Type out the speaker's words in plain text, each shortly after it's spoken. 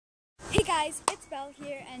guys, it's Belle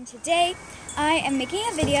here, and today I am making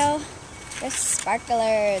a video with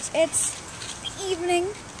sparklers. It's the evening,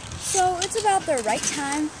 so it's about the right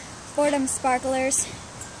time for them sparklers.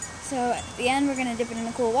 So at the end we're going to dip it in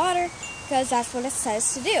the cool water because that's what it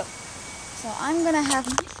says to do. So I'm going to have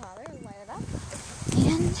my father light it up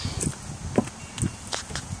and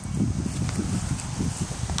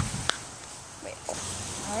wait.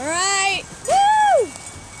 Alright! Woo!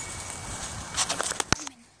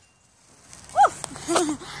 You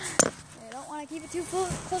don't want to keep it too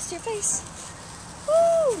close to your face.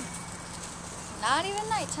 Woo! Not even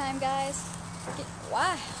nighttime, guys.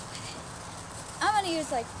 Wow. I'm going to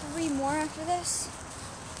use like 3 more after this.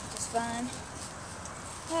 Just fun.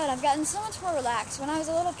 God, I've gotten so much more relaxed. When I was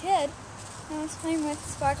a little kid, I was playing with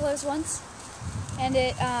sparklers once, and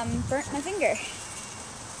it burnt my finger.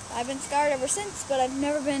 I've been scarred ever since, but I've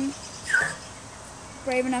never been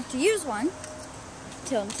brave enough to use one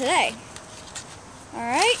till today.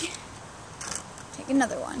 Alright, take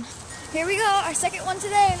another one. Here we go, our second one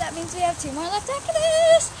today. That means we have 2 more left after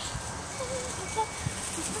this.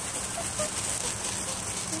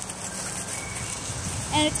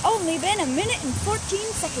 And it's only been 1 minute and 14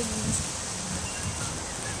 seconds.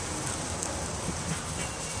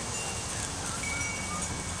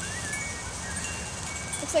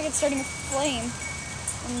 Looks like it's starting a flame.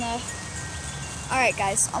 Alright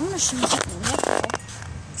guys, I'm going to show you something real quick.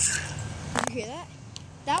 Did you hear that?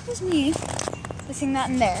 That was me placing that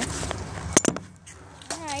in there.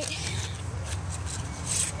 Alright.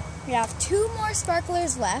 We have 2 more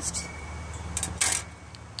sparklers left.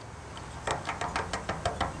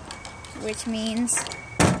 Which means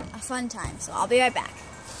a fun time. So I'll be right back.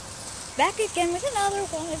 Back again with another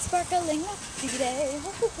one. It's sparkling up today.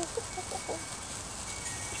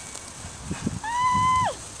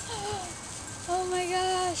 Oh my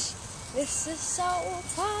gosh. This is so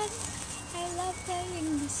fun. I love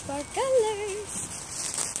playing with sparklers.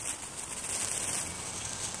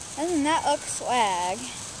 Doesn't that look swag?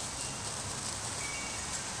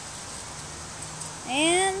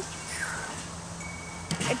 And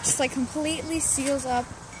it just like completely seals up.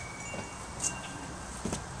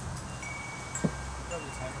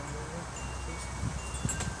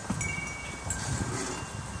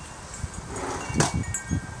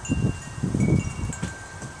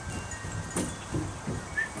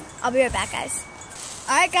 I'll be right back, guys.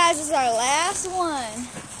 Alright guys, this is our last one.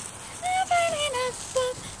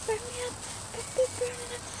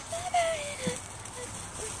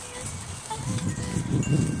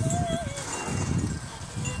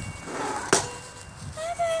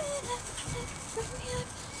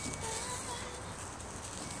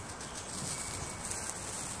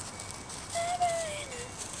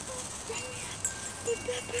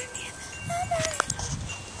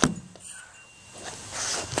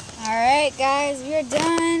 Alright guys, we are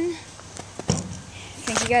done.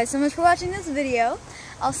 Thank you guys so much for watching this video.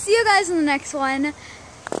 I'll see you guys in the next one.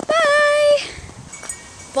 Bye!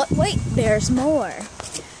 But wait, there's more.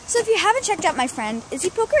 So if you haven't checked out my friend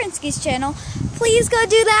Izzy Pokorinsky's channel, please go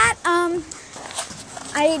do that.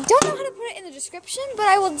 I don't know how to put it in the description, but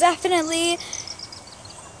I will definitely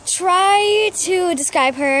try to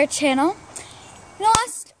describe her channel. In the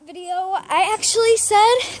last video, I actually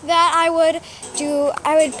said that I would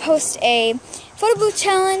post a photo booth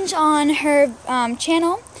challenge on her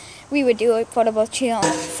channel. We would do a photo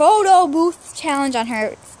booth challenge on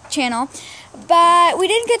her channel, but we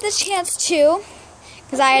didn't get the chance to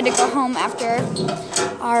because I had to go home after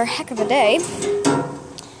our heck of a day.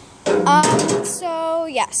 So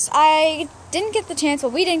yes, I didn't get the chance,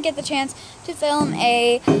 well, we didn't get the chance to film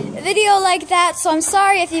a video like that, so I'm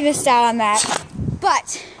sorry if you missed out on that.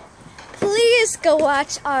 But please go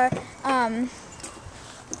watch our I'm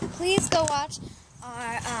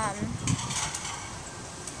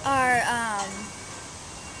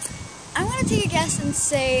gonna take a guess and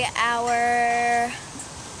say our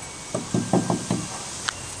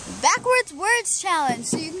backwards words challenge,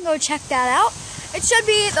 so you can go check that out. It should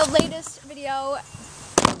be the latest video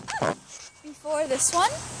before this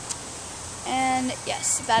one. And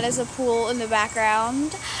yes, that is a pool in the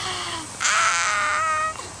background.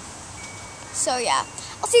 So yeah,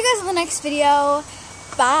 I'll see you guys in the next video.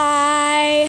 Bye!